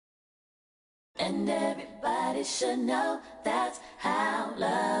And everybody should know that's how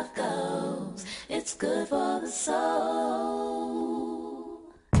love goes. It's good for the soul.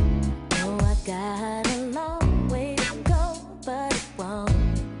 Oh, I got a long way to go, but it won't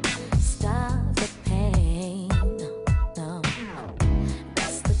stop the pain. No,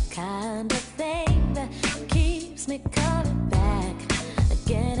 that's the kind of thing that keeps me coming back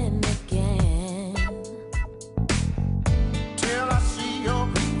again and again. Till I see your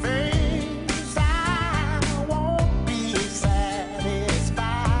face, I won't be satisfied.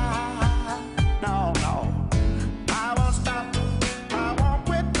 No, no, I won't stop. I won't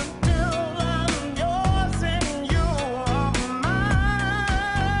quit until I'm yours and you are mine.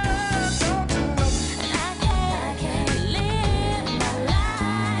 Don't you know? I can't live my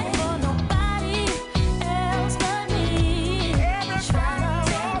life for nobody else but me. Try to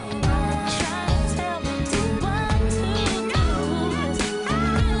tell me to what to do. I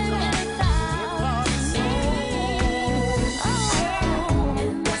really thought me. Oh,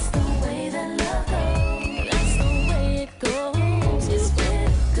 and that's the way that love goes. That's the way it goes. It's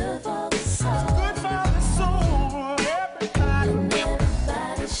good for the soul. Good for the soul, everybody. And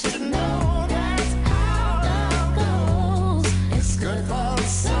everybody should know that's how love goes. It's good for the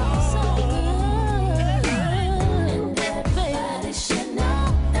soul. And everybody should know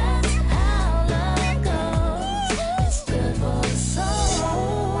that's how love goes. It's good for the soul.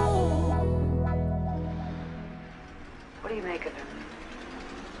 What do you make of him?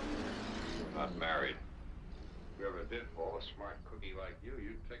 Not married. If you ever did fall a smart cookie like you,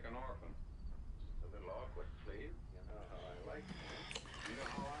 you'd pick an orphan. Just a little awkward, please. You know how I like it. You know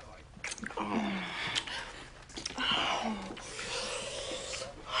how I like it.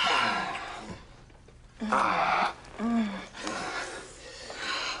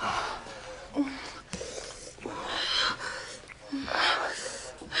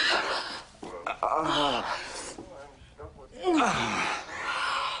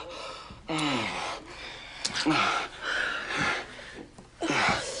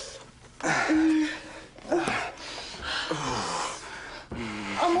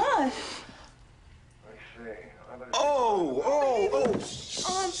 Ahmad,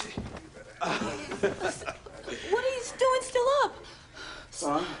 what are you doing still up?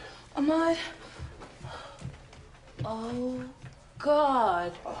 Son? Ahmad. Oh,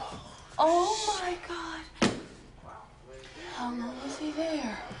 God. Oh, my God. How long was he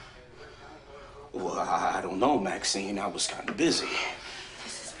there? Well, I don't know, Maxine. I was kind of busy.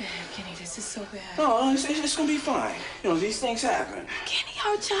 This is bad, Kenny. This is so bad. No, it's gonna be fine. You know, these things happen. Kenny,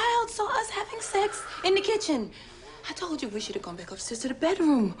 our child saw us having sex in the kitchen. I told you we should have gone back upstairs to the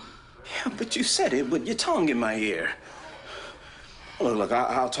bedroom. Yeah, but you said it with your tongue in my ear. Look,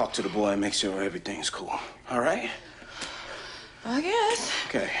 I'll talk to the boy and make sure everything's cool. All right? I guess.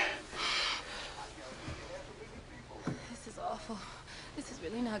 Okay. This is awful. This is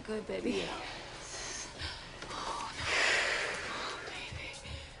really not good, baby. Yeah. Oh, no.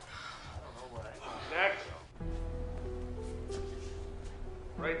 Oh, baby. Next.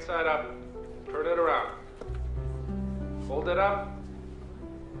 Right side up. Turn it around. Hold it up.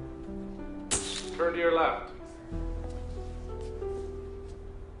 Turn to your left.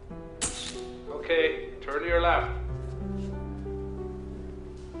 Okay, turn to your left.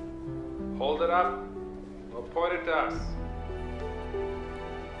 Hold it up. Well, point it to us.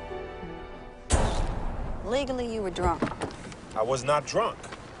 Legally, you were drunk. I was not drunk.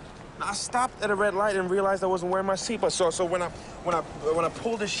 I stopped at a red light and realized I wasn't wearing my seatbelt. So when I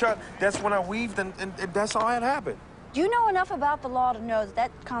pulled it shut, that's when I weaved, and that's all that happened. You know enough about the law to know that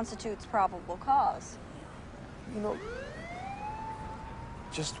constitutes probable cause. You know,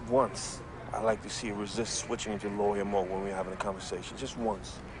 just once, I like to see you resist switching into lawyer mode when we're having a conversation. Just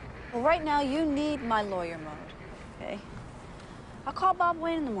once. Well, right now, you need my lawyer mode, okay? I'll call Bob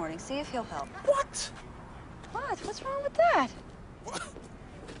Wayne in the morning, see if he'll help. What? What? What's wrong with that? What?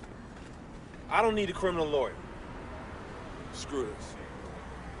 I don't need a criminal lawyer. Screw this.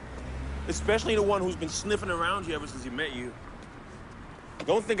 Especially the one who's been sniffing around you ever since he met you.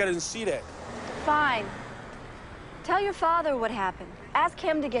 Don't think I didn't see that. Fine. Tell your father what happened. Ask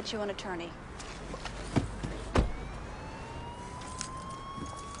him to get you an attorney.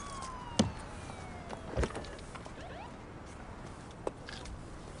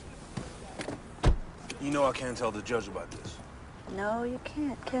 You know I can't tell the judge about this. No, you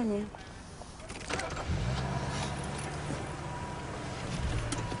can't, can you?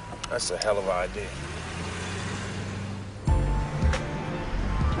 That's a hell of an idea.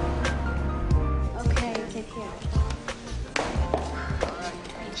 Okay, take care.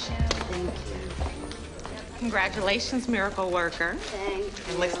 Thank you. Congratulations, miracle worker. Thank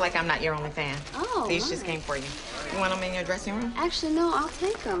you. It looks like I'm not your only fan. Oh, These nice. just came for you. You want them in your dressing room? Actually, no, I'll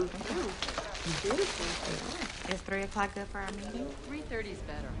take them. Oh, beautiful. Is 3 o'clock good for our meeting? 3:30 is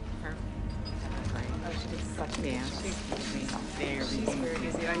better. Perfect. Great. Oh, she's such yeah, she's She's very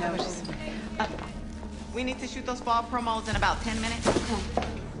busy. I know. She's. We need to shoot those fall promos in about 10 minutes. Okay.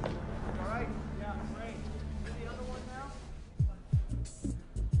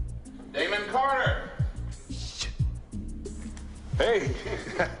 Damon Carter! Hey,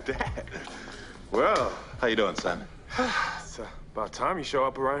 Dad. Well, How you doing, son? it's about time you show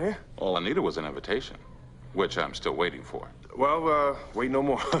up around here. All I needed was an invitation, which I'm still waiting for. Well, wait no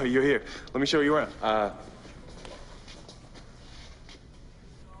more. You're here. Let me show you around.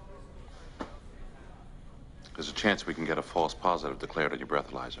 There's a chance we can get a false positive declared on your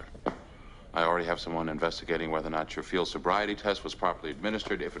breathalyzer. I already have someone investigating whether or not your field sobriety test was properly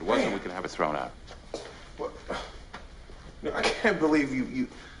administered. If it wasn't, we can have it thrown out. What? No, I can't believe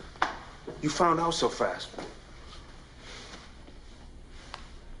you found out so fast.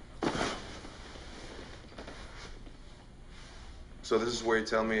 So this is where you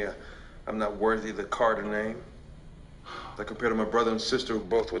tell me I'm not worthy of the Carter name? That compared to my brother and sister who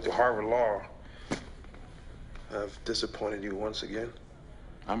both went to Harvard Law, I've disappointed you once again?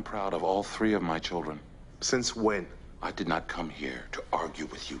 I'm proud of all 3 of my children. Since when? I did not come here to argue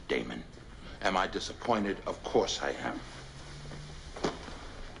with you, Damon. Am I disappointed? Of course I am.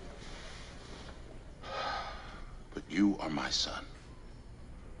 But you are my son.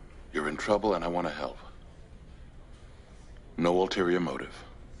 You're in trouble and I want to help. No ulterior motive.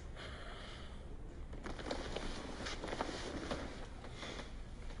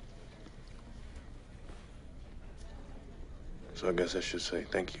 So I guess I should say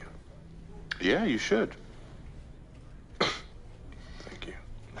thank you. Yeah, you should. Thank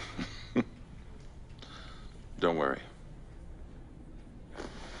you. Don't worry.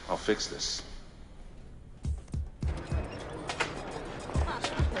 I'll fix this.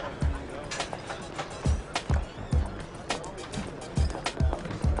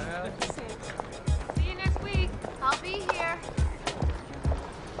 See you next week. I'll be here.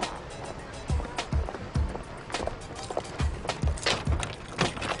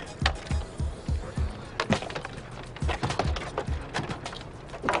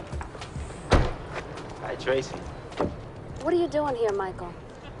 Hi, Tracy. What are you doing here, Michael?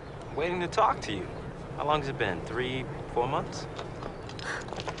 Waiting to talk to you. How long's it been? 3, 4 months?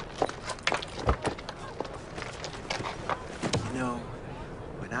 You know,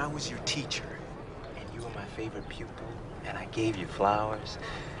 when I was your teacher, and you were my favorite pupil, and I gave you flowers,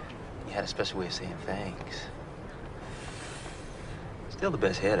 you had a special way of saying thanks. Still the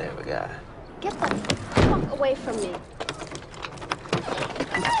best head I ever got. Get the fuck away from me. Who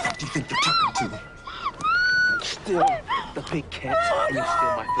do you think you're talking to? Still the big cat, and you're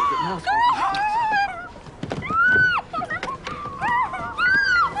still my favorite mouse.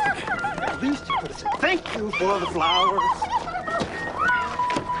 At least you could have said thank you for the flowers.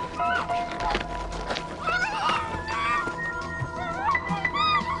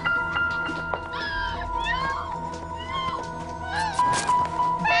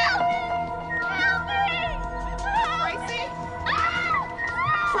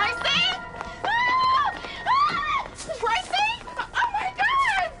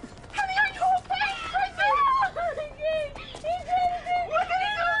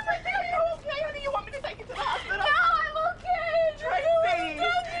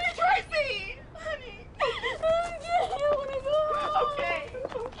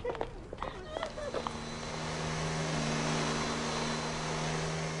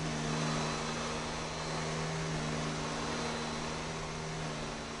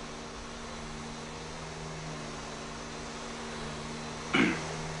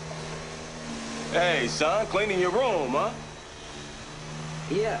 Hey, son, cleaning your room, huh?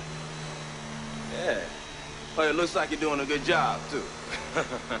 Yeah. Yeah. Well, it looks like you're doing a good job, too.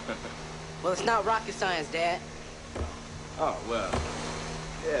 Well, it's not rocket science, Dad. Oh, well,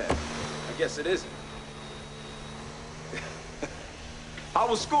 yeah, I guess it isn't. How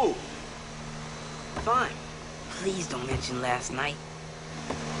was school? Fine. Please don't mention last night.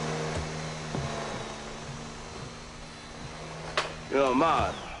 You know,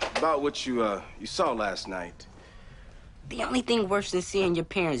 Ma, about what you saw last night. The only thing worse than seeing your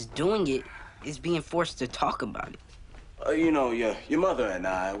parents doing it is being forced to talk about it. You know, your mother and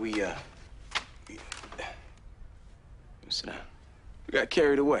I, sit down. We got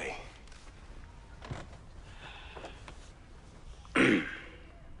carried away. You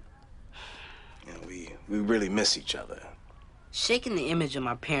know, we really miss each other. Shaking the image of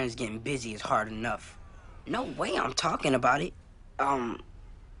my parents getting busy is hard enough. No way I'm talking about it.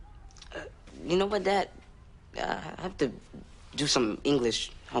 You know what, Dad? I have to do some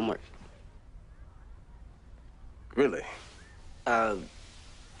English homework. Really?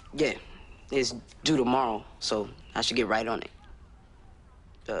 Yeah. It's due tomorrow, so I should get right on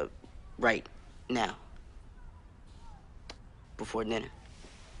it. Right now. Before dinner.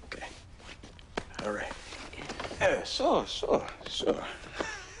 Okay. All right. Yeah, sure.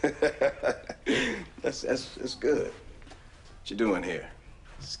 That's good. What you doing here?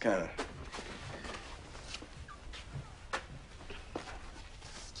 It's kind of...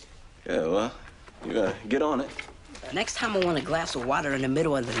 Yeah, well, you gotta get on it. Next time I want a glass of water in the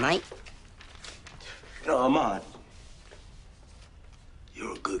middle of the night. You know, Ahmad,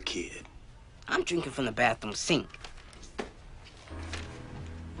 you're a good kid. I'm drinking from the bathroom sink.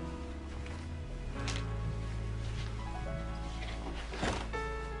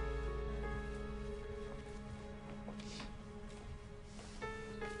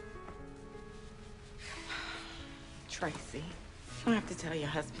 Tracy, you don't have to tell your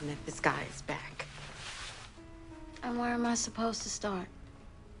husband that this guy is back. And where am I supposed to start?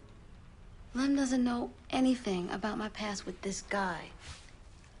 Lem doesn't know anything about my past with this guy.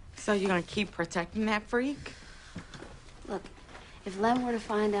 So you're gonna keep protecting that freak? Look, if Lem were to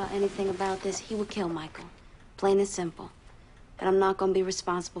find out anything about this, he would kill Michael. Plain and simple. But I'm not gonna be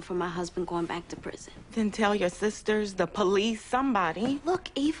responsible for my husband going back to prison. Then tell your sisters, the police, somebody. Look,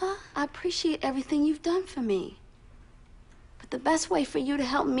 Eva, I appreciate everything you've done for me. But the best way for you to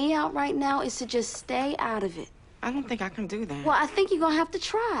help me out right now is to just stay out of it. I don't think I can do that. Well, I think you're gonna have to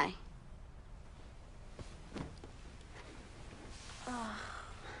try. Oh,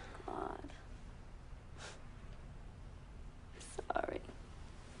 God. Sorry.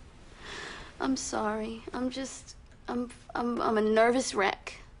 I'm sorry. I'm a nervous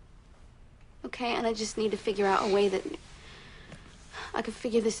wreck. Okay, and I just need to figure out a way that I can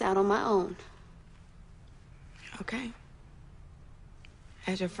figure this out on my own. Okay.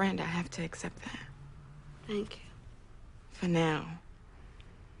 As your friend, I have to accept that. Thank you. For now.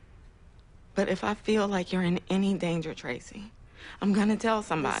 But if I feel like you're in any danger, Tracy, I'm gonna tell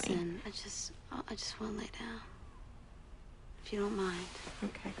somebody. Listen, I just want to lay down. If you don't mind.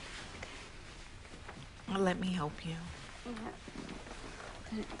 Okay. Well, let me help you. Yeah.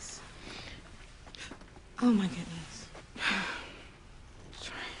 Thanks. Oh, my goodness.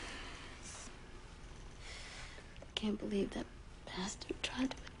 Can't believe that bastard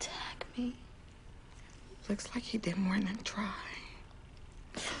tried to attack me. Looks like he did more than try.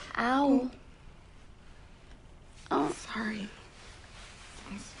 Ow. Oh. Sorry.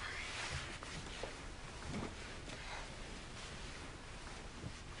 I'm sorry.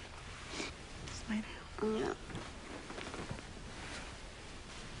 Just lay down. Yeah.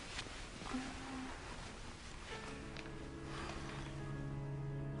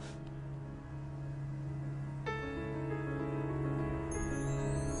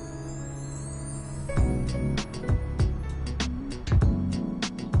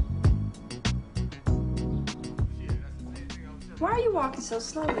 Why are you walking so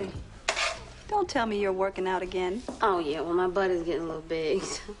slowly? Don't tell me you're working out again. Oh, yeah, well, my butt is getting a little big.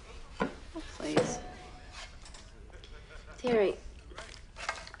 Please. Terry,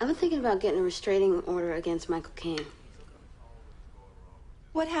 I've been thinking about getting a restraining order against Michael King.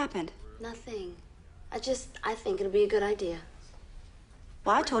 What happened? Nothing. I think it'll be a good idea.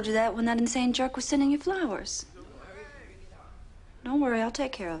 Well, I told you that when that insane jerk was sending you flowers. Don't worry, I'll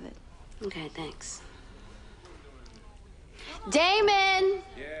take care of it. Okay, thanks. Damon!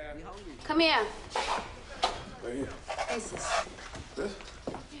 Yeah. Come here. Right here. What is this? This?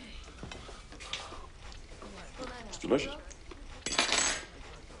 It's delicious.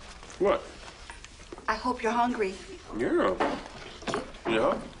 What? I hope you're hungry. Yeah.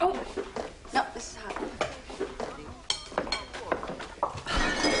 Yeah? Oh, no, this is hot.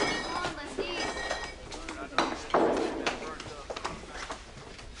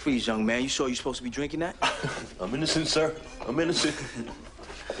 Freeze, young man. You sure you're supposed to be drinking that? I'm innocent, sir. I'm innocent.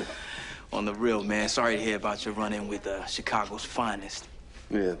 On the real, man. Sorry to hear about your run-in with Chicago's finest.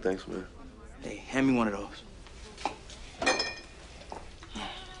 Yeah, thanks, man. Hey, hand me one of those.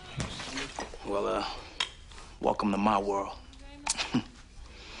 Well, welcome to my world.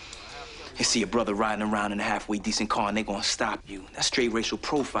 You see a brother riding around in a halfway decent car and they gonna stop you. That's straight racial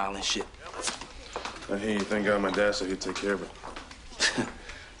profiling shit. I hear you. Thank God my dad said he'd take care of it.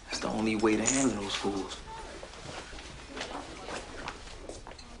 That's the only way to handle those fools.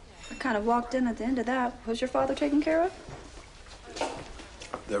 I kind of walked in at the end of that. Was your father taken care of?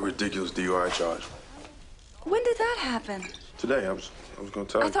 That ridiculous DUI charge. When did that happen? Today, I was gonna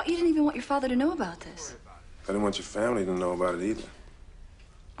tell you. I thought you didn't even want your father to know about this. I didn't want your family to know about it either.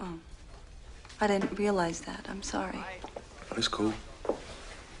 Oh. I didn't realize that. I'm sorry. It's cool.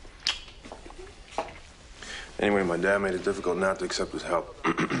 Anyway, my dad made it difficult not to accept his help.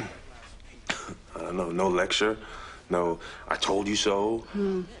 I don't know, no lecture, no I told you so.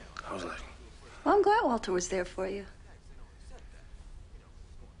 I was like... Well, I'm glad Walter was there for you.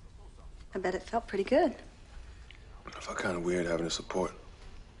 I bet it felt pretty good. I felt kind of weird having the support.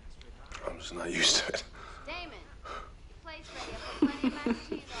 I'm just not used to it. Damon, plate's ready. I put plenty of mac and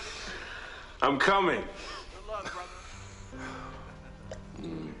cheese on it. I'm coming. Good luck, brother.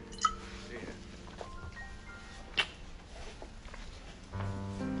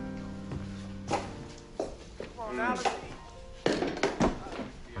 Come on, Alice.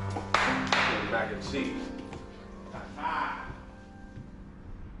 Mac and cheese.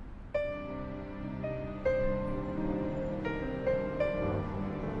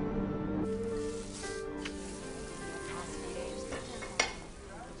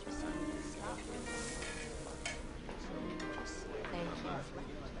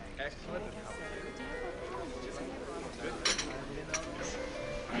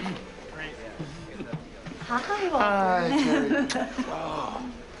 Hi, Walter.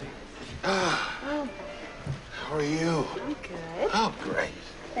 How are you? I'm good. Oh, great.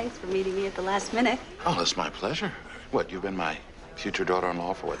 Thanks for meeting me at the last minute. Oh, it's my pleasure. What, you've been my future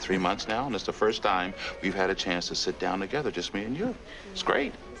daughter-in-law for, what, 3 months now? And it's the first time we've had a chance to sit down together, just me and you. It's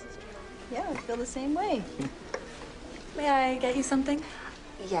great. Yeah, I feel the same way. May I get you something?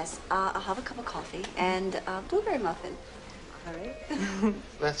 Yes, I'll have a cup of coffee and a blueberry muffin. All right.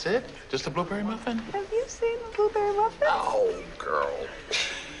 That's it? Just a blueberry muffin? Have you seen the blueberry muffin? Oh, girl.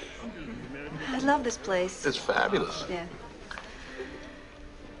 I love this place. It's fabulous. Yeah.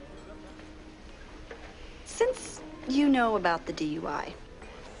 Since you know about the DUI,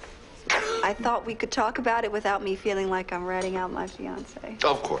 I thought we could talk about it without me feeling like I'm ratting out my fiance.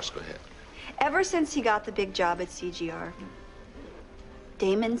 Of course, go ahead. Ever since he got the big job at CGR,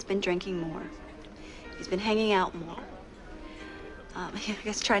 Damon's been drinking more. He's been hanging out more. I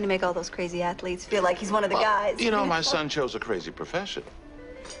guess trying to make all those crazy athletes feel like he's one of the guys. You know, my son chose a crazy profession.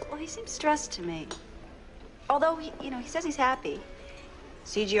 Well, he seems stressed to me. Although, he says he's happy.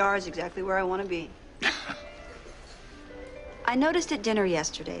 CGR is exactly where I want to be. I noticed at dinner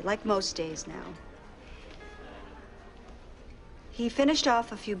yesterday, like most days now, he finished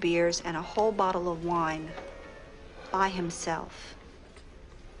off a few beers and a whole bottle of wine by himself.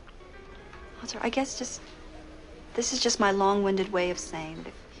 Walter, I guess this is just my long-winded way of saying that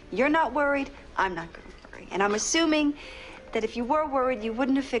if you're not worried, I'm not going to worry. And I'm assuming that if you were worried, you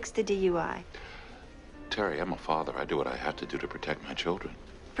wouldn't have fixed the DUI. Terry, I'm a father. I do what I have to do to protect my children.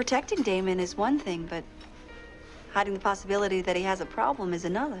 Protecting Damon is one thing, but hiding the possibility that he has a problem is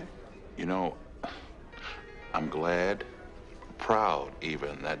another. You know, I'm glad, proud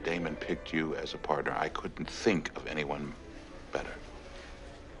even, that Damon picked you as a partner. I couldn't think of anyone better.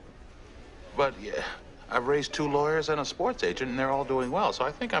 But yeah, I've raised 2 lawyers and a sports agent, and they're all doing well, so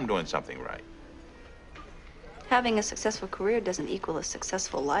I think I'm doing something right. Having a successful career doesn't equal a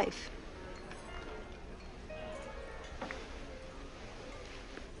successful life.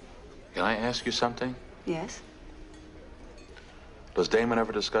 Can I ask you something? Yes? Does Damon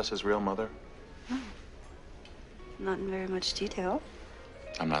ever discuss his real mother? No. Not in very much detail.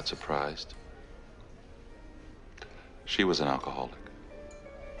 I'm not surprised. She was an alcoholic.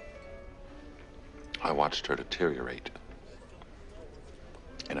 I watched her deteriorate.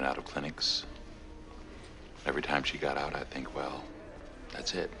 In and out of clinics. Every time she got out, I'd think, well,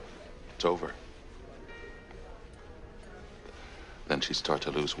 that's it. It's over. Then she'd start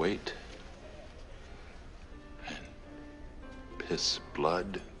to lose weight. And piss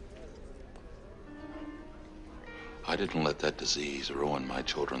blood. I didn't let that disease ruin my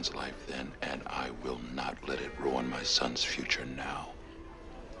children's life then, and I will not let it ruin my son's future now.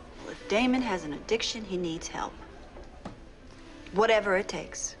 Well, if Damon has an addiction, he needs help. Whatever it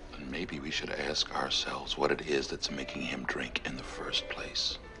takes. And maybe we should ask ourselves what it is that's making him drink in the first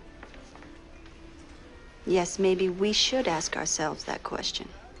place. Yes, maybe we should ask ourselves that question.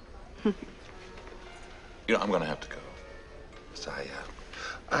 You know, I'm gonna have to go. So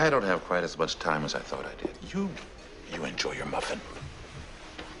I don't have quite as much time as I thought I did. You enjoy your muffin.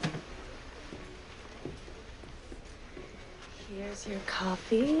 Here's your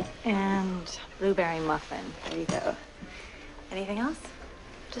coffee and blueberry muffin. There you go. Anything else?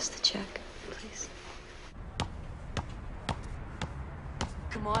 Just the check, please.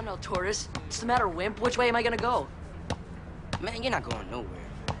 Come on now, Torres. What's the matter, wimp? Which way am I gonna go? Man, you're not going nowhere.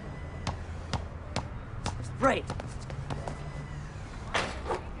 Right.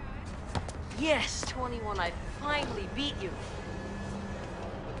 Yes, 21, I finally beat you.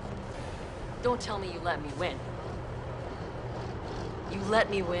 Don't tell me you let me win. You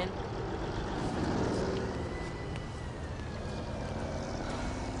let me win?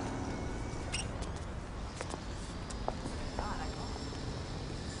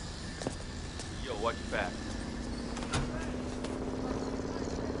 Yo, watch your back.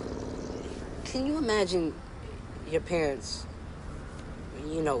 Can you imagine your parents,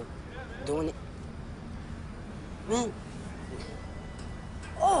 you know, doing it? Man.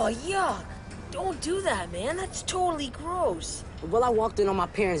 Oh, yuck. Don't do that, man. That's totally gross. Well, I walked in on my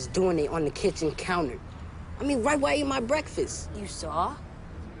parents doing it on the kitchen counter. I mean, right while I ate my breakfast. You saw?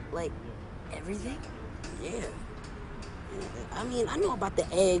 Like, everything? Yeah. I mean, I know about the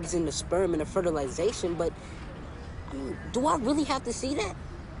eggs and the sperm and the fertilization, but, I mean, do I really have to see that?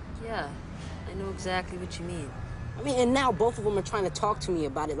 Yeah, I know exactly what you mean. I mean, and now both of them are trying to talk to me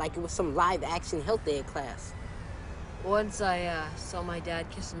about it like it was some live-action health ed class. Once I saw my dad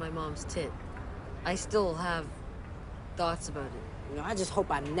kissing my mom's tit, I still have thoughts about it. You know, I just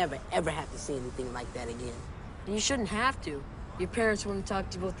hope I never, ever have to see anything like that again. And you shouldn't have to. Your parents want to talk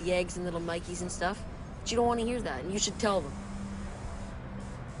to you about the eggs and little Mikeys and stuff, but you don't want to hear that, and you should tell them.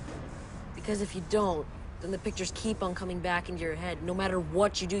 Because if you don't, then the pictures keep on coming back into your head. No matter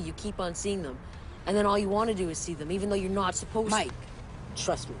what you do, you keep on seeing them. And then all you want to do is see them, even though you're not supposed to. Mike,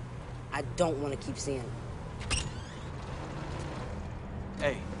 trust me, I don't want to keep seeing them.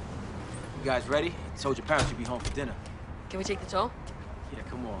 Hey, you guys ready? I told your parents you'd be home for dinner. Can we take the tow? Yeah,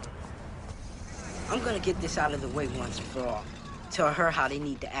 come on. I'm gonna get this out of the way once and for all. Tell her how they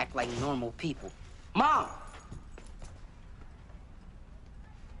need to act like normal people. Mom!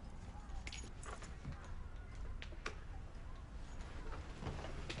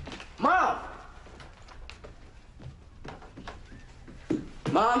 Mom!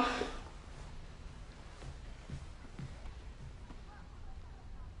 Mom?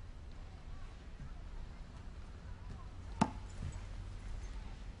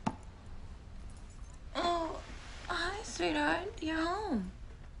 Oh, hi, sweetheart. You're home.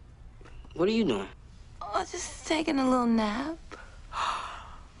 What are you doing? Oh, just taking a little nap.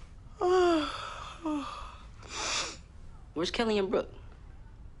 Where's Kelly and Brooke?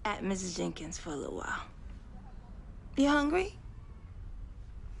 At Mrs. Jenkins for a little while. You hungry?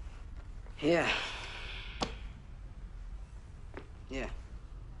 Yeah. Yeah.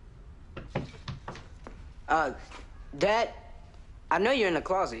 Dad, I know you're in the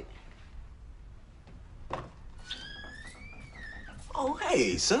closet. Oh,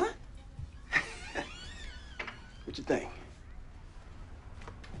 hey, son. What you think?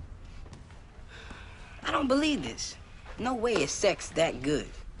 I don't believe this. No way is sex that good.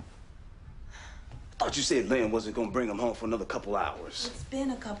 I thought you said Lynn wasn't gonna bring him home for another couple hours. It's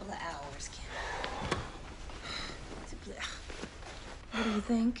been a couple of hours, Ken. What do you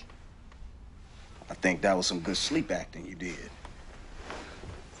think? I think that was some good sleep acting you did.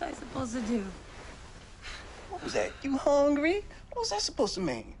 What's I supposed to do? What was that? You hungry? What was that supposed to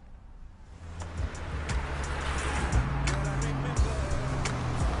mean?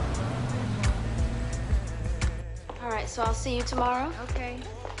 All right, so I'll see you tomorrow. Okay.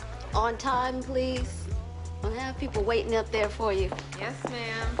 On time, please. Don't have people waiting up there for you. Yes,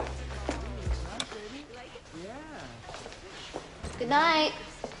 ma'am. Good night.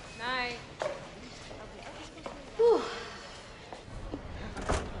 Night. Whew.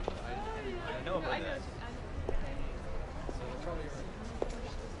 I know about that.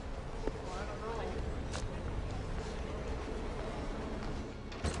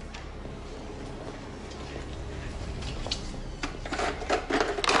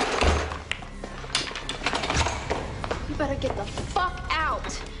 You better get the fuck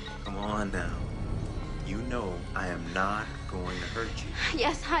out. Come on now. You know I am not going to hurt you.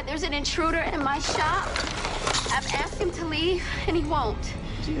 Yes, hi, there's an intruder in my shop. I've asked him to leave, and he won't.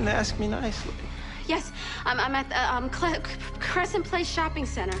 You didn't ask me nicely. Yes, I'm at the Crescent Place Shopping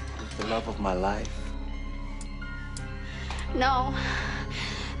Center. The love of my life. No.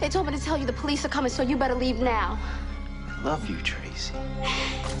 They told me to tell you the police are coming, so you better leave now. I love you, Tracy.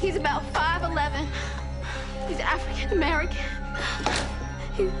 He's about 5'11". He's African American.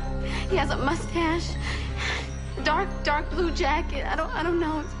 He has a mustache, dark blue jacket. I don't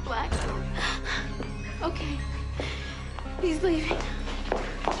know. It's black. Okay. He's leaving.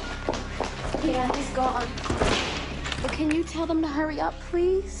 Yeah, he's gone. But can you tell them to hurry up,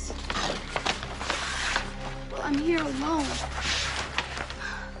 please? Well, I'm here alone.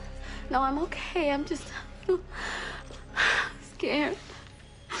 No, I'm okay. I'm just scared.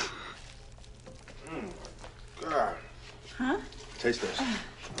 God. Huh? Taste this.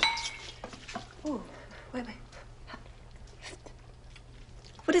 Oh, wait.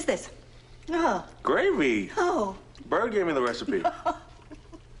 What is this? Oh. Gravy. Oh. Bird gave me the recipe.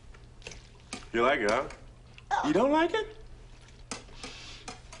 You like it, huh? You don't like it?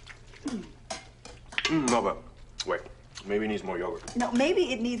 No, but wait. Maybe it needs more yogurt. No,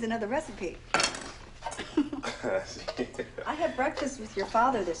 maybe it needs another recipe. I had breakfast with your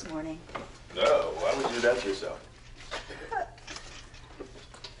father this morning. No, why would you do that to yourself?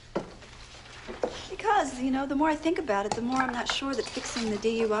 Because, you know, the more I think about it, the more I'm not sure that fixing the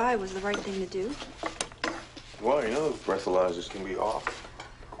DUI was the right thing to do. Well, you know, those breathalyzers can be off.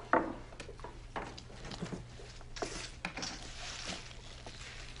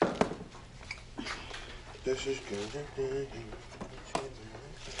 This is good.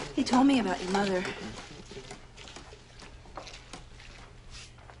 He told me about your mother.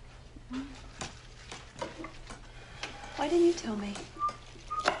 Why didn't you tell me?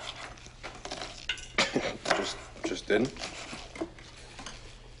 Just didn't.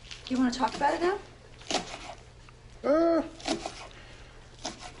 You want to talk about it now?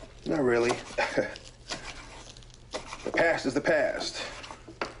 Not really. The past is the past.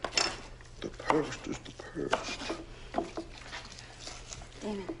 The past is the past.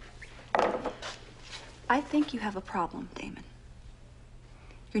 Damon. I think you have a problem, Damon.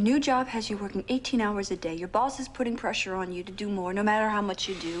 Your new job has you working 18 hours a day. Your boss is putting pressure on you to do more, no matter how much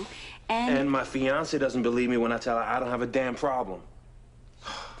you do. And my fiance doesn't believe me when I tell her I don't have a damn problem.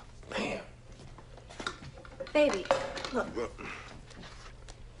 Man. Baby, look.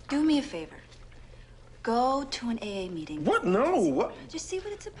 Do me a favor. Go to an AA meeting. What? No. What? Just see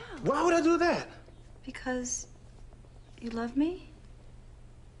what it's about. Why would I do that? Because you love me?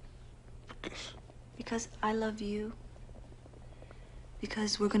 Because I love you?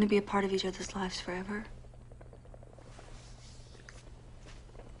 Because we're going to be a part of each other's lives forever?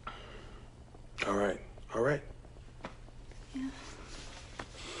 All right. All right. Yeah.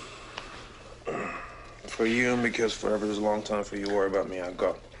 For you and because forever is a long time for you to worry about me, I'll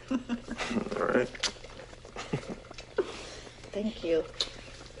go. All right? Thank you.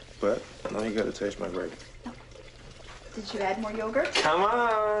 But now you gotta taste my gravy. Did you add more yogurt? Come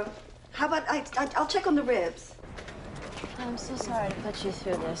on. How about I'll check on the ribs. I'm so sorry to put you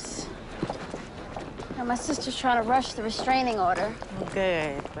through this. Now, my sister's trying to rush the restraining order.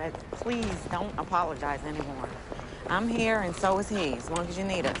 Good, but please don't apologize anymore. I'm here, and so is he, as long as you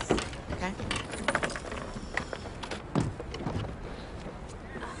need us, okay?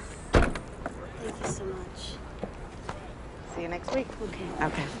 Thank you so much. See you next week. Okay.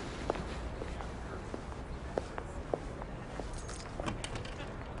 Okay.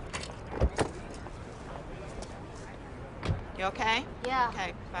 You okay? Yeah.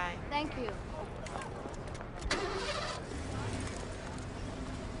 Okay, bye. Thank you.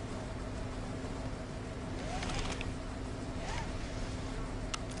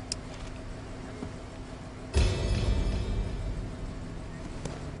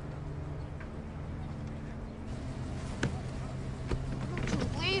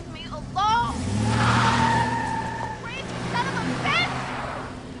 Leave me alone! Crazy son of a bitch!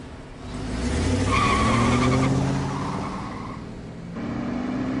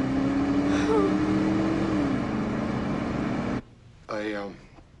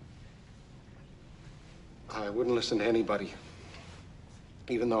 I wouldn't listen to anybody,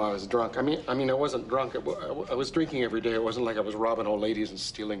 even though I was drunk. I mean, I wasn't drunk. I was drinking every day. It wasn't like I was robbing old ladies and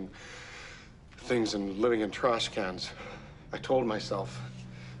stealing things and living in trash cans. I told myself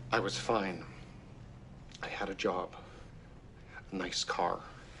I was fine. I had a job, a nice car,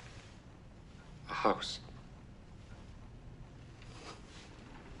 a house.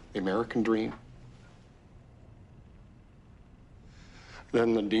 The American dream.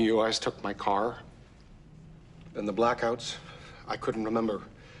 Then the DUIs took my car. Then the blackouts. I couldn't remember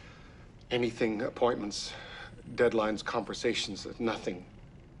anything, appointments, deadlines, conversations, nothing.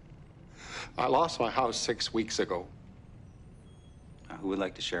 I lost my house 6 weeks ago. Who would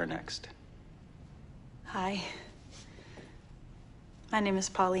like to share next? Hi. My name is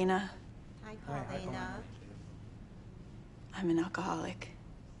Paulina. Hi, Paulina. I'm an alcoholic.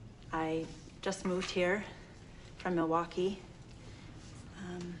 I just moved here from Milwaukee.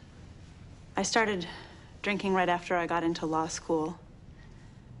 I started drinking right after I got into law school.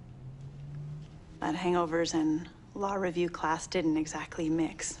 But hangovers and law review class didn't exactly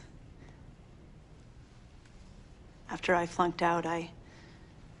mix. After I flunked out, I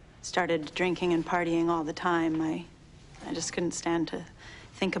started drinking and partying all the time. I just couldn't stand to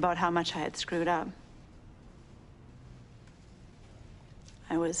think about how much I had screwed up.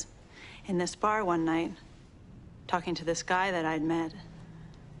 I was in this bar one night, talking to this guy that I'd met.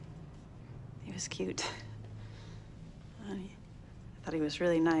 He was cute. I thought he was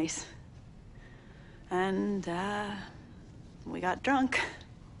really nice. And we got drunk.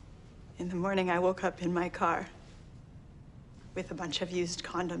 In the morning, I woke up in my car with a bunch of used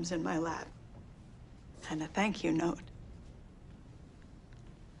condoms in my lap and a thank you note.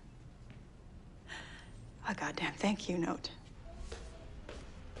 A goddamn thank you note.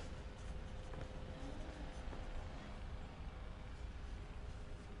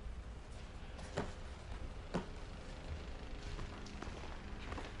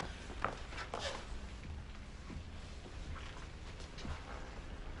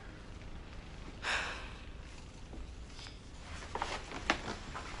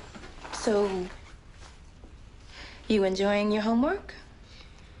 So, you enjoying your homework?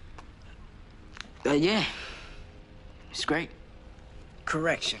 Yeah. It's great.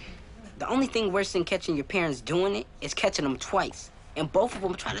 Correction. The only thing worse than catching your parents doing it is catching them twice. And both of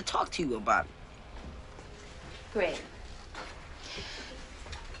them trying to talk to you about it. Great.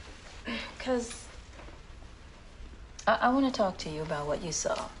 Because I want to talk to you about what you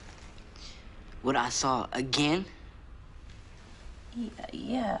saw. What I saw again?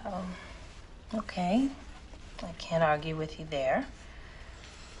 Yeah, okay. I can't argue with you there.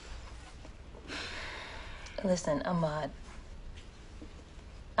 Listen, Ahmad,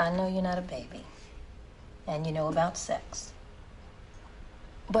 I know you're not a baby, and you know about sex.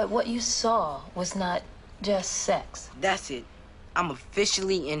 But what you saw was not just sex. That's it. I'm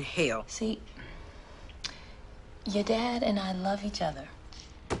officially in hell. See, your dad and I love each other.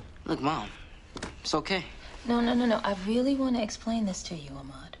 Look, Mom, it's okay. No. I really want to explain this to you,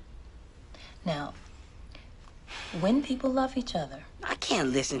 Ahmad. Now, when people love each other... I can't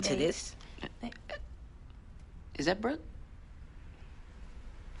listen to this. Is that Brooke?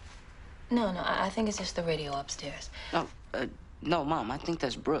 No, I think it's just the radio upstairs. No, Mom, I think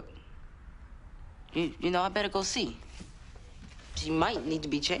that's Brooke. You know, I better go see. She might need to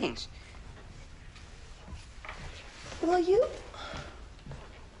be changed. Well, you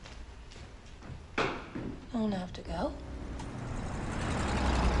don't have to go.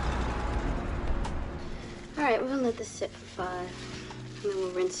 All right, we're gonna let this sit for 5, and then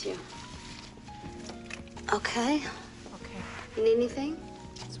we'll rinse you. Okay? Okay. You need anything?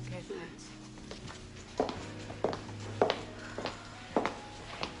 It's okay.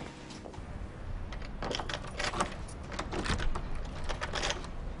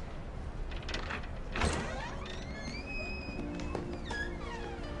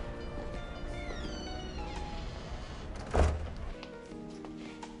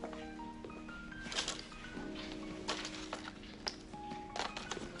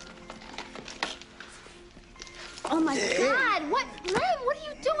 Oh my God! What, Lem? What are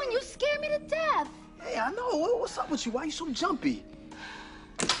you doing? You scare me to death. Hey, I know. What's up with you? Why are you so jumpy?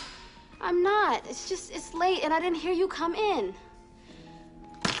 I'm not. It's late, and I didn't hear you come in.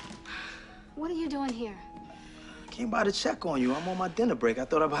 What are you doing here? I came by to check on you. I'm on my dinner break. I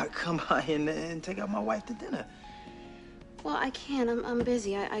thought I'd come by and take out my wife to dinner. Well, I can't. I'm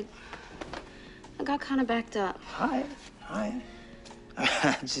busy. I got kind of backed up. Hi.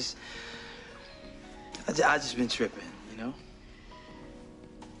 I just been tripping, you know?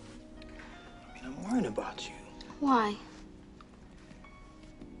 I mean, I'm worrying about you. Why?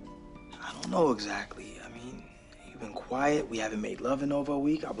 I don't know exactly. I mean, you've been quiet. We haven't made love in over a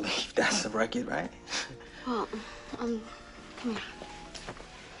week. I believe that's the record, right? Well, come here.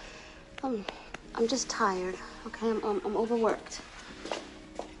 I'm just tired. Okay, I'm overworked.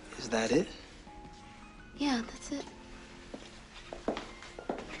 Is that it? Yeah, that's it.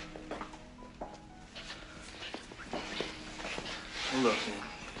 Well, look, man,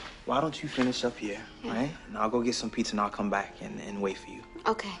 why don't you finish up here, right? And I'll go get some pizza and I'll come back and wait for you.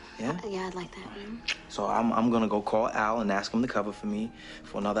 Okay. Yeah? Yeah, I'd like that. So I'm gonna go call Al and ask him to cover for me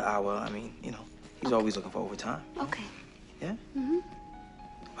for another hour. I mean, you know, he's always looking for overtime. Okay. Yeah? Mm-hmm.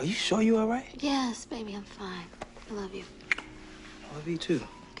 Are you sure you all right? Yes, baby, I'm fine. I love you. I love you too.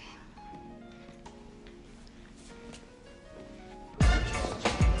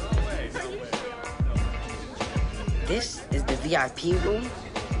 This is the VIP room?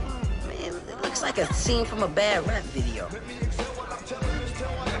 Man, it looks like a scene from a bad rap video.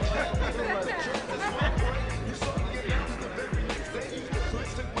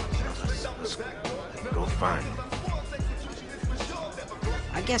 Go find him.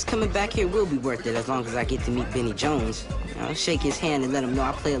 I guess coming back here will be worth it as long as I get to meet Benny Jones. I'll shake his hand and let him know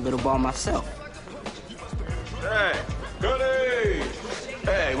I play a little ball myself. Hey, Goody!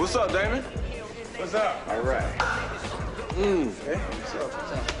 Hey, what's up, Damon? What's up? All right. Hey, what's up?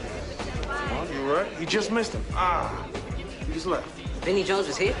 Oh, you right? You just missed him. You just left. Benny Jones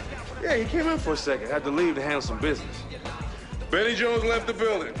was here? Yeah, he came in for a second. Had to leave to handle some business. Benny Jones left the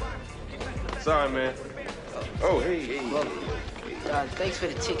building. Sorry, man. Oh, hey. Thanks for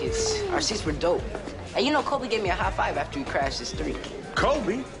the tickets. Our seats were dope. And you know, Kobe gave me a high five after he crashed his streak.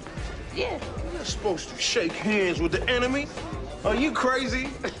 Kobe? Yeah. You're supposed to shake hands with the enemy? Are you crazy?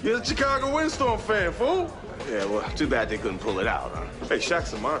 You're a Chicago Windstorm fan, fool. Yeah, well, too bad they couldn't pull it out, huh? Hey,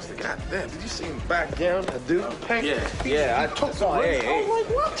 Shaq's a monster. God damn, did you see him back down? That dude? Yeah, I took some. Hey. Oh, like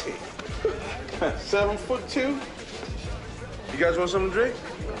what? 7'2". You guys want something to drink?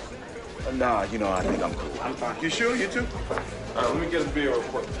 Nah, you know, I think I'm cool. I'm fine. You sure? You too? All right, let me get a beer real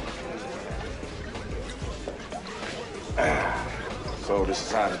quick. So this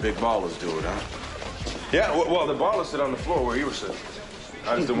is how the big ballers do it, huh? Yeah, well, the ballers sit on the floor where you were sitting.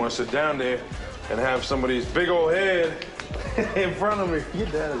 I just didn't want to sit down there and have somebody's big old head in front of me. Your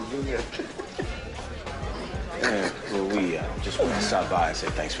dad is doing that. Yeah, well, we just wanted to stop by and say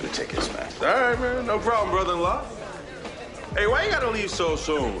thanks for the tickets, man. All right, man. No problem, brother-in-law. Hey, why you gotta leave so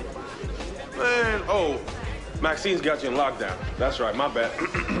soon? Man, oh, Maxine's got you in lockdown. That's right, my bad.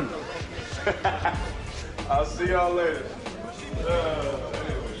 I'll see y'all later.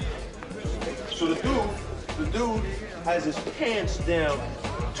 So the dude has his pants down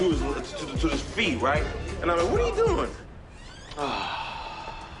to his feet, right? And I'm like, what are you doing?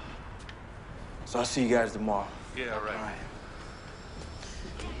 So I'll see you guys tomorrow. Yeah, right. All right.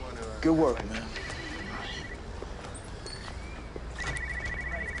 Good work, man.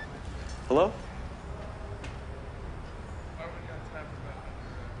 Hello?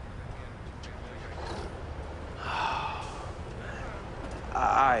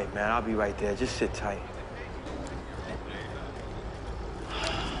 All right, man, I'll be right there. Just sit tight.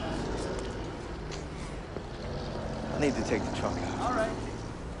 I need to take the truck out. All right.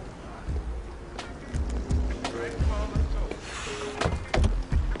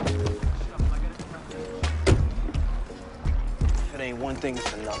 If it ain't one thing,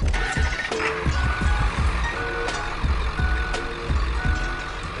 it's another.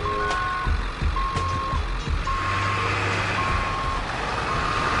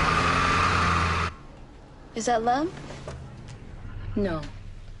 Is that Lem? No.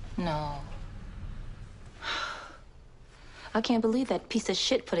 I can't believe that piece of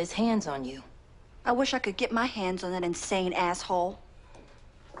shit put his hands on you. I wish I could get my hands on that insane asshole.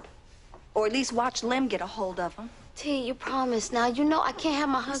 Or at least watch Lem get a hold of him. T, you promised. Now, you know I can't have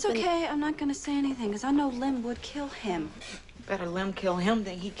my It's husband... okay. I'm not gonna say anything, because I know Lem would kill him. Better Lem kill him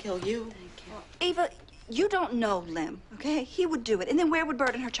than he kill you. Eva, you don't know Lem, okay? He would do it. And then where would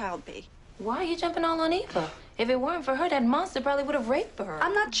Bird and her child be? Why are you jumping all on Eva? If it weren't for her, that monster probably would have raped her.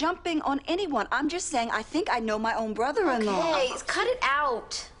 I'm not jumping on anyone. I'm just saying I think I know my own brother-in-law. Okay, cut it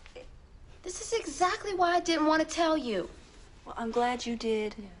out. This is exactly why I didn't want to tell you. Well, I'm glad you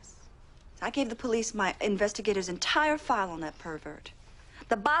did. Yes. I gave the police my investigator's entire file on that pervert.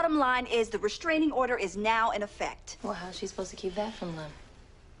 The bottom line is the restraining order is now in effect. Well, how's she supposed to keep that from Lem?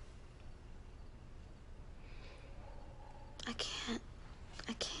 I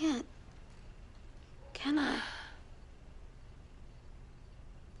can't. Can I?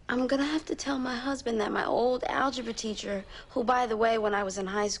 I'm gonna have to tell my husband that my old algebra teacher, who, by the way, when I was in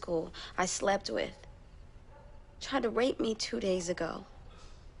high school, I slept with, tried to rape me 2 days ago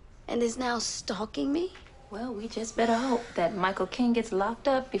and is now stalking me? Well, we just better hope that Michael King gets locked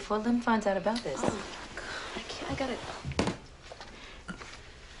up before Lem finds out about this. Oh, God, I gotta...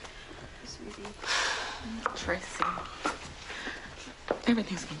 Tracy,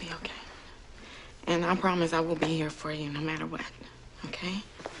 everything's gonna be okay. And I promise I will be here for you no matter what, okay?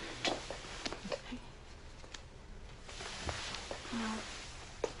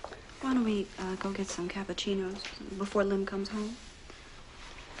 Why don't we go get some cappuccinos before Lem comes home?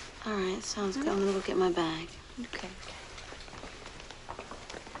 All right, sounds good. I'm gonna go get my bag. Okay.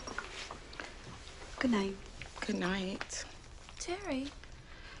 Good night. Good night. Terry.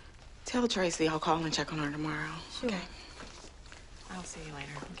 Tell Tracy I'll call and check on her tomorrow. Sure. Okay. I'll see you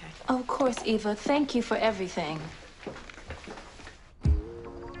later, okay? Of course, Eva. Thank you for everything.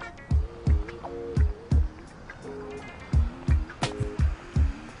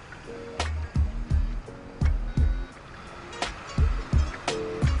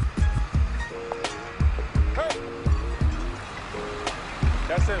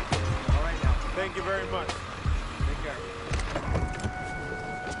 That's it. All right, now. Thank you very much. Take care.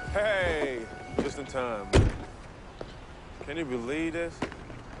 Hey, just in time. Can you believe this?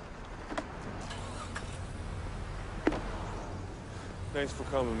 Thanks for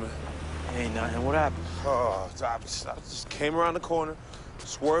coming, man. Ain't nothing. What happened? Oh, I just came around the corner,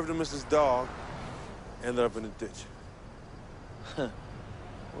 swerved to Mrs. Dog, ended up in the ditch.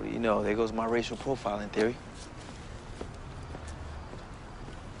 What do you know? There goes my racial profiling theory.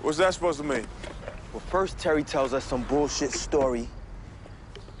 What's that supposed to mean? Well, first Terry tells us some bullshit story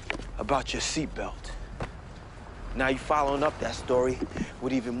about your seatbelt. Now you're following up that story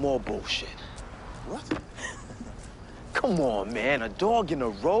with even more bullshit. What? Come on, man. A dog in the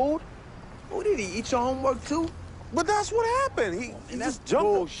road? What did he eat your homework too? But that's what happened. He just jumped.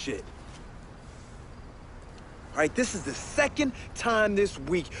 Bullshit. All right, this is the second time this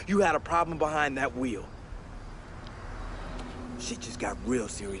week you had a problem behind that wheel. Shit just got real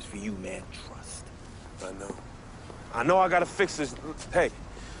serious for you, man. Trust. I know. I know I gotta fix this. Hey,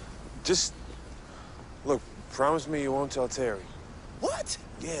 just look, promise me you won't tell Terry. What?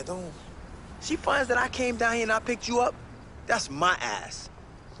 Yeah, don't. She finds that I came down here and I picked you up? That's my ass.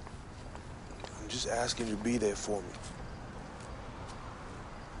 I'm just asking you to be there for me.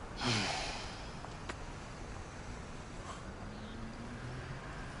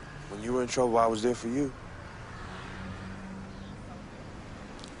 When you were in trouble, I was there for you.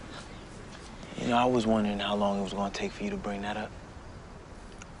 You know, I was wondering how long it was gonna take for you to bring that up.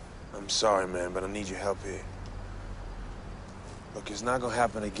 I'm sorry, man, but I need your help here. Look, it's not gonna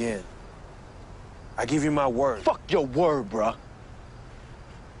happen again. I give you my word. Fuck your word, bruh.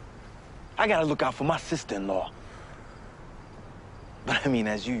 I gotta look out for my sister-in-law. But I mean,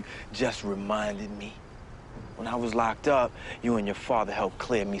 as you just reminded me, when I was locked up, you and your father helped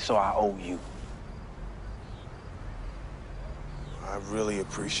clear me, so I owe you. I really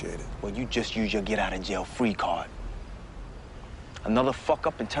appreciate it. Well, you just use your get-out-of-jail-free card. Another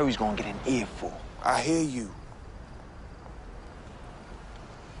fuck-up and Terry's gonna get an earful. I hear you.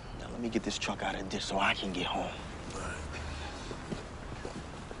 Now, let me get this truck out of this so I can get home.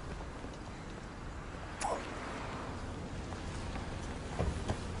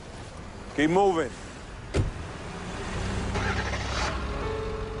 Keep moving.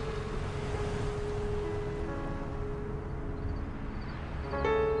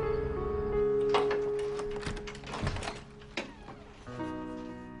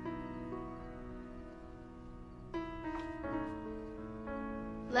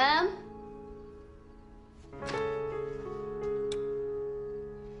 Lem?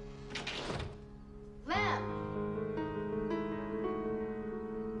 Lem?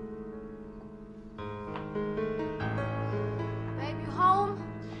 Babe, you home?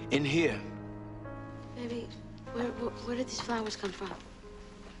 In here. Baby, where did these flowers come from?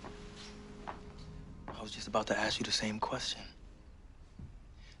 I was just about to ask you the same question.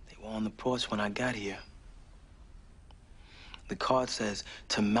 They were on the porch when I got here. The card says,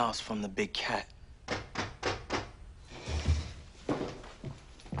 to Mouse from the Big Cat.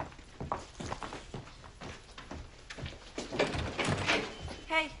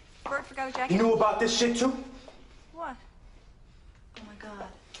 Hey, Bert forgot a jacket. You knew about this shit, too? What? Oh, my God.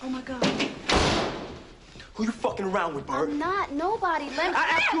 Oh, my God. Who you fucking around with, Bert? I'm not. Nobody. Lem. I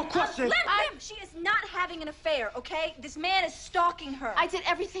asked you a question. Lem, she is not having an affair, okay? This man is stalking her. I did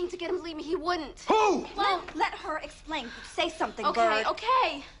everything to get him to leave me. He wouldn't. Who? Lem, let her explain. Say something, Okay, Bert.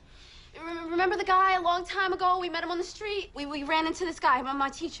 okay. Remember the guy a long time ago? We met him on the street. We ran into this guy, my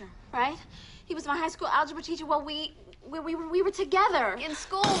teacher, right? He was my high school algebra teacher. Well, we were together in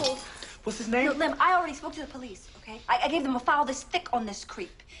school. What's his name? No, Lem, I already spoke to the police, okay? I gave them a file this thick on this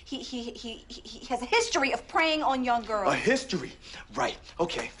creep. He has a history of preying on young girls. A history? Right,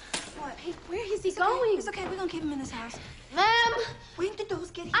 okay. What? Hey, where is he going? It's okay, we're gonna keep him in this house. Ma'am! When did those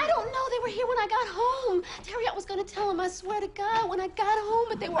get here? I don't know. They were here when I got home. Terry, I was gonna tell him, I swear to God, when I got home,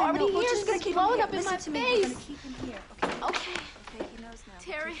 but they were already here. We're just gonna keep blowing him up here. in my Listen to me. face. We're gonna keep him here, okay? Okay. Okay, he knows now.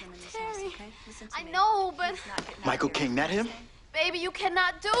 Terry, Keep him in this Terry. house, okay? Listen to I me. know, but He's not getting out Michael of here. King, that him? baby, you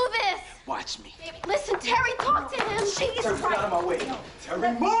cannot do this. Watch me. Baby, listen, Terry, talk to him. Jesus Terry, Christ. get out of my way. Terry,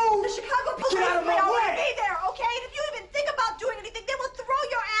 The move! Chicago police Get out of my may already way. be there, okay? And if you even think about doing anything, they will throw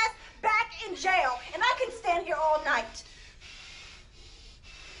your ass back in jail. And I can stand here all night.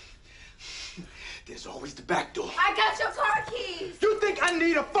 There's always the back door. I got your car keys. You think I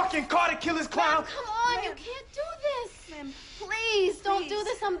need a fucking car to kill this clown? Come on, you can't do this. Please, don't do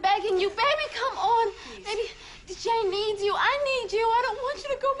this. I'm begging you. Baby, come on. Baby, Jay needs you. I need you. I don't want you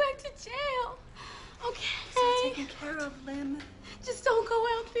to go back to jail. Okay. It's all taken care of, Lem. Just don't go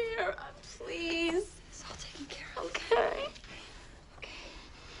out there. Please. It's all taken care of. Okay.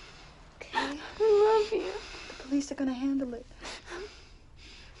 Okay. I love you. The police are gonna handle it.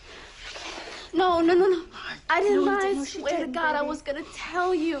 No. I didn't No, lie. I she swear to didn't, God, I baby. was gonna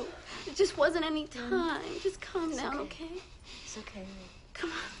tell you. It just wasn't any time. Just calm down, okay? It's okay.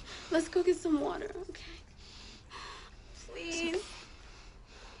 Come on. Let's go get some water, okay? Please.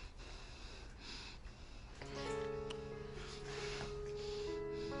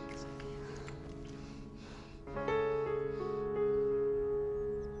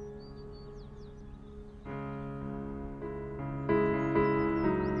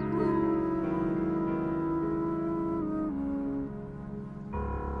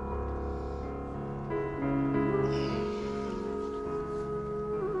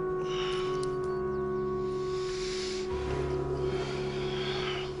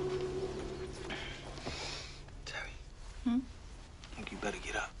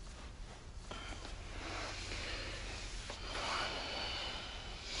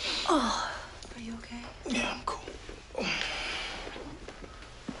 Oh, are you okay? Yeah, I'm cool.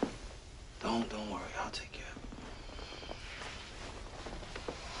 Don't worry. I'll take care of it.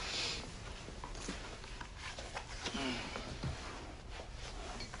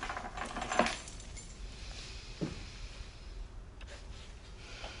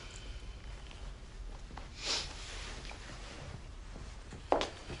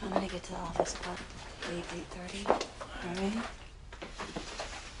 I'm gonna get to the office about 8:30. All right?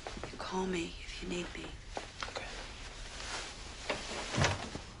 You call me if you need me.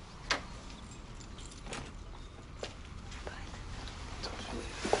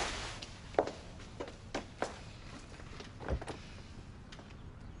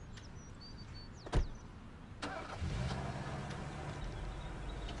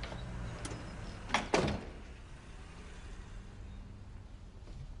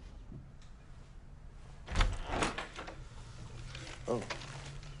 Oh.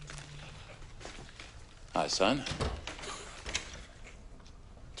 Hi, son.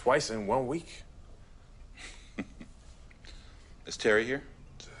 Twice in 1 week? Is Terry here?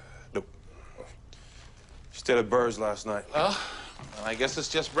 Nope. Stayed at Burr's last night. Well, I guess it's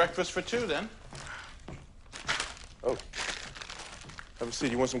just breakfast for two, then. Oh. Have a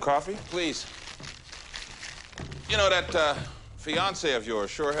seat. You want some coffee? Please. You know, that fiancée of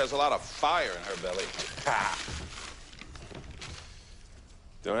yours sure has a lot of fire in her belly. Ha!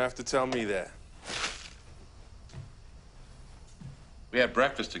 Don't have to tell me that. We had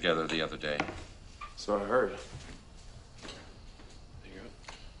breakfast together the other day. So I heard.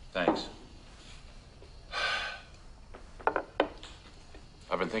 Thanks.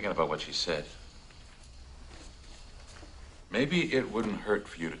 I've been thinking about what she said. Maybe it wouldn't hurt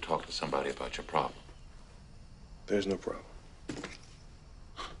for you to talk to somebody about your problem. There's no problem.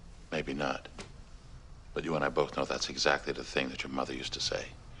 Maybe not. But you and I both know that's exactly the thing that your mother used to say.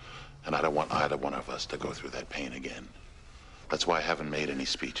 And I don't want either one of us to go through that pain again. That's why I haven't made any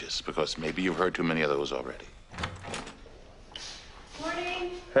speeches, because maybe you've heard too many of those already.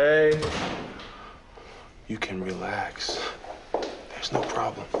 Morning. Hey. You can relax. There's no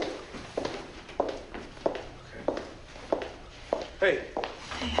problem. Okay. Hey.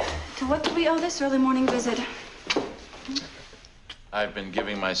 To what do we owe this early morning visit? I've been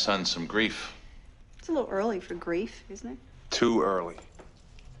giving my son some grief. It's a little early for grief, isn't it? Too early.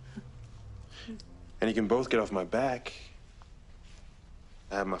 And you can both get off my back.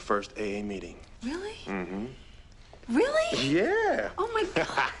 I had my first AA meeting. Really? Mm-hmm. Really? Yeah. Oh my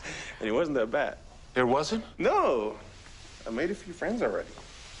God. And it wasn't that bad. It wasn't? No. I made a few friends already.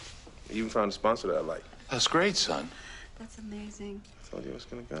 I even found a sponsor that I like. That's great, son. That's amazing. I told you I was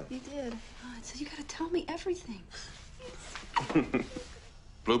gonna go. You did. Oh, so you gotta tell me everything.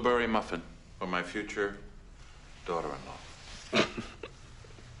 Blueberry muffin for my future daughter-in-law.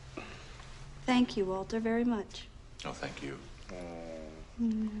 Thank you, Walter, very much. Oh, thank you.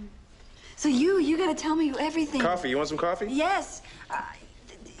 So you gotta tell me everything. Coffee. You want some coffee? Yes.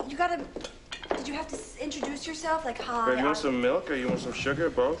 You gotta. Did you have to introduce yourself? Like, hi. Babe, you want some milk or you want some sugar?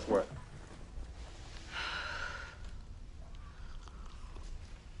 Both? What?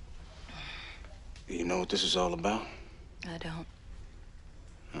 You know what this is all about? I don't.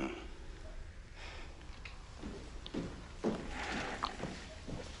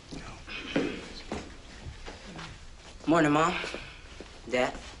 Morning, Mom.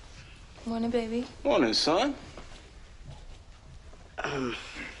 Dad. Morning, baby. Morning, son.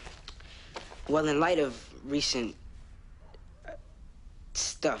 Well, in light of recent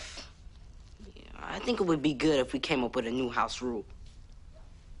stuff, I think it would be good if we came up with a new house rule.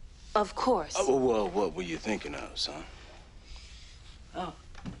 Of course. Well, what were you thinking of, son? Oh,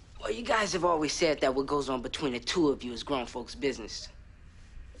 well, you guys have always said that what goes on between the two of you is grown folks' business.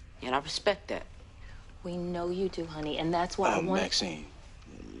 And I respect that. We know you do, honey, and that's why I want... Maxine,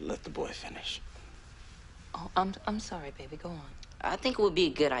 let the boy finish. Oh, I'm sorry, baby. Go on. I think it would be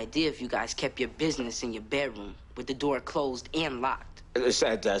a good idea if you guys kept your business in your bedroom with the door closed and locked.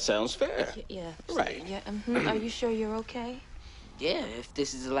 That sounds fair. Yeah. Right. Yeah. Are you sure you're okay? Yeah, if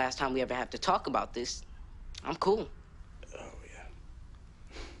this is the last time we ever have to talk about this, I'm cool. Oh, yeah.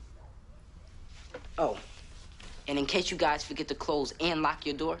 Oh, and in case you guys forget to close and lock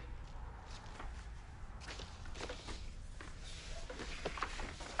your door,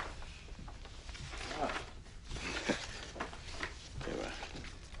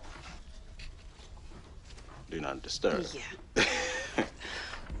 Do not disturb. Yeah. You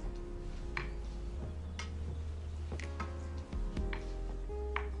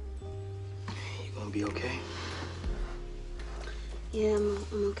gonna be okay? Yeah, I'm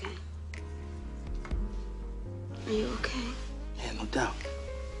okay. Are you okay? Yeah, no doubt.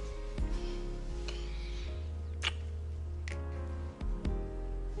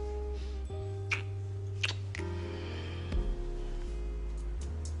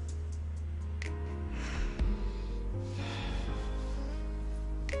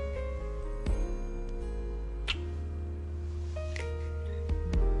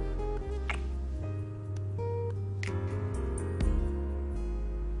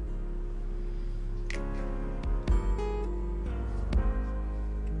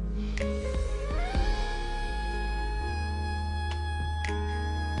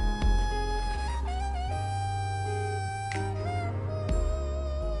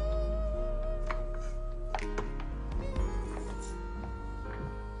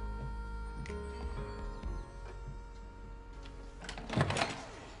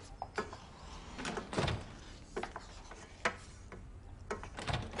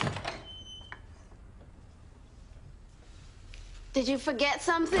 Did you forget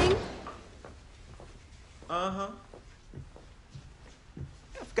something? Uh-huh.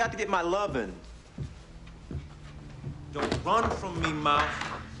 I forgot to get my lovin'. Don't run from me, mouth.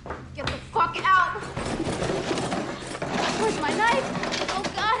 Get the fuck out! Where's my knife? Oh,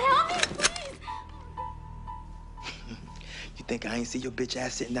 God, help me, please! You think I ain't see your bitch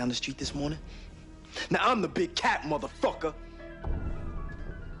ass sitting down the street this morning? Now I'm the big cat, motherfucker.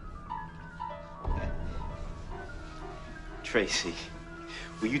 Tracy,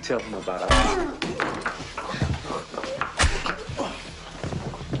 will you tell them about our...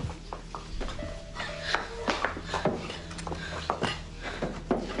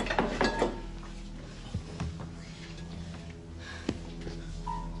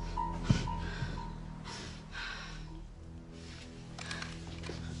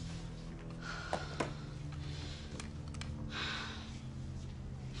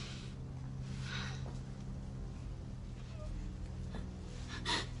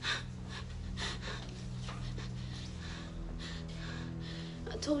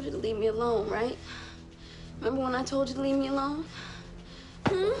 I told you to leave me alone, right? Remember when I told you to leave me alone?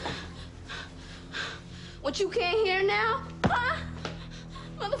 What you can't hear now? Huh?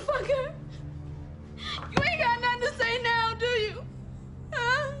 Motherfucker? You ain't got nothing to say now, do you?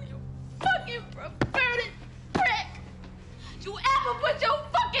 Huh? You fucking perverted prick! You ever put your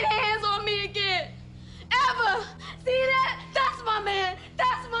fucking hands on me again? Ever? See that? That's my man.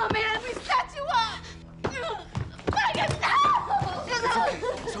 That's my man. Let me set you up.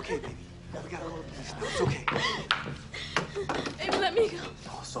 It's okay, baby. We gotta go to police now. It's okay. Baby, let me go.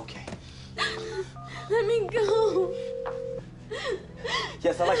 No, it's okay. Let me go.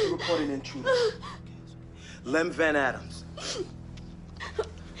 Yes, I like to report an intruder. Lem Van Adams.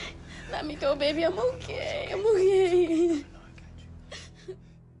 Let me go, baby. I'm okay. I'm okay.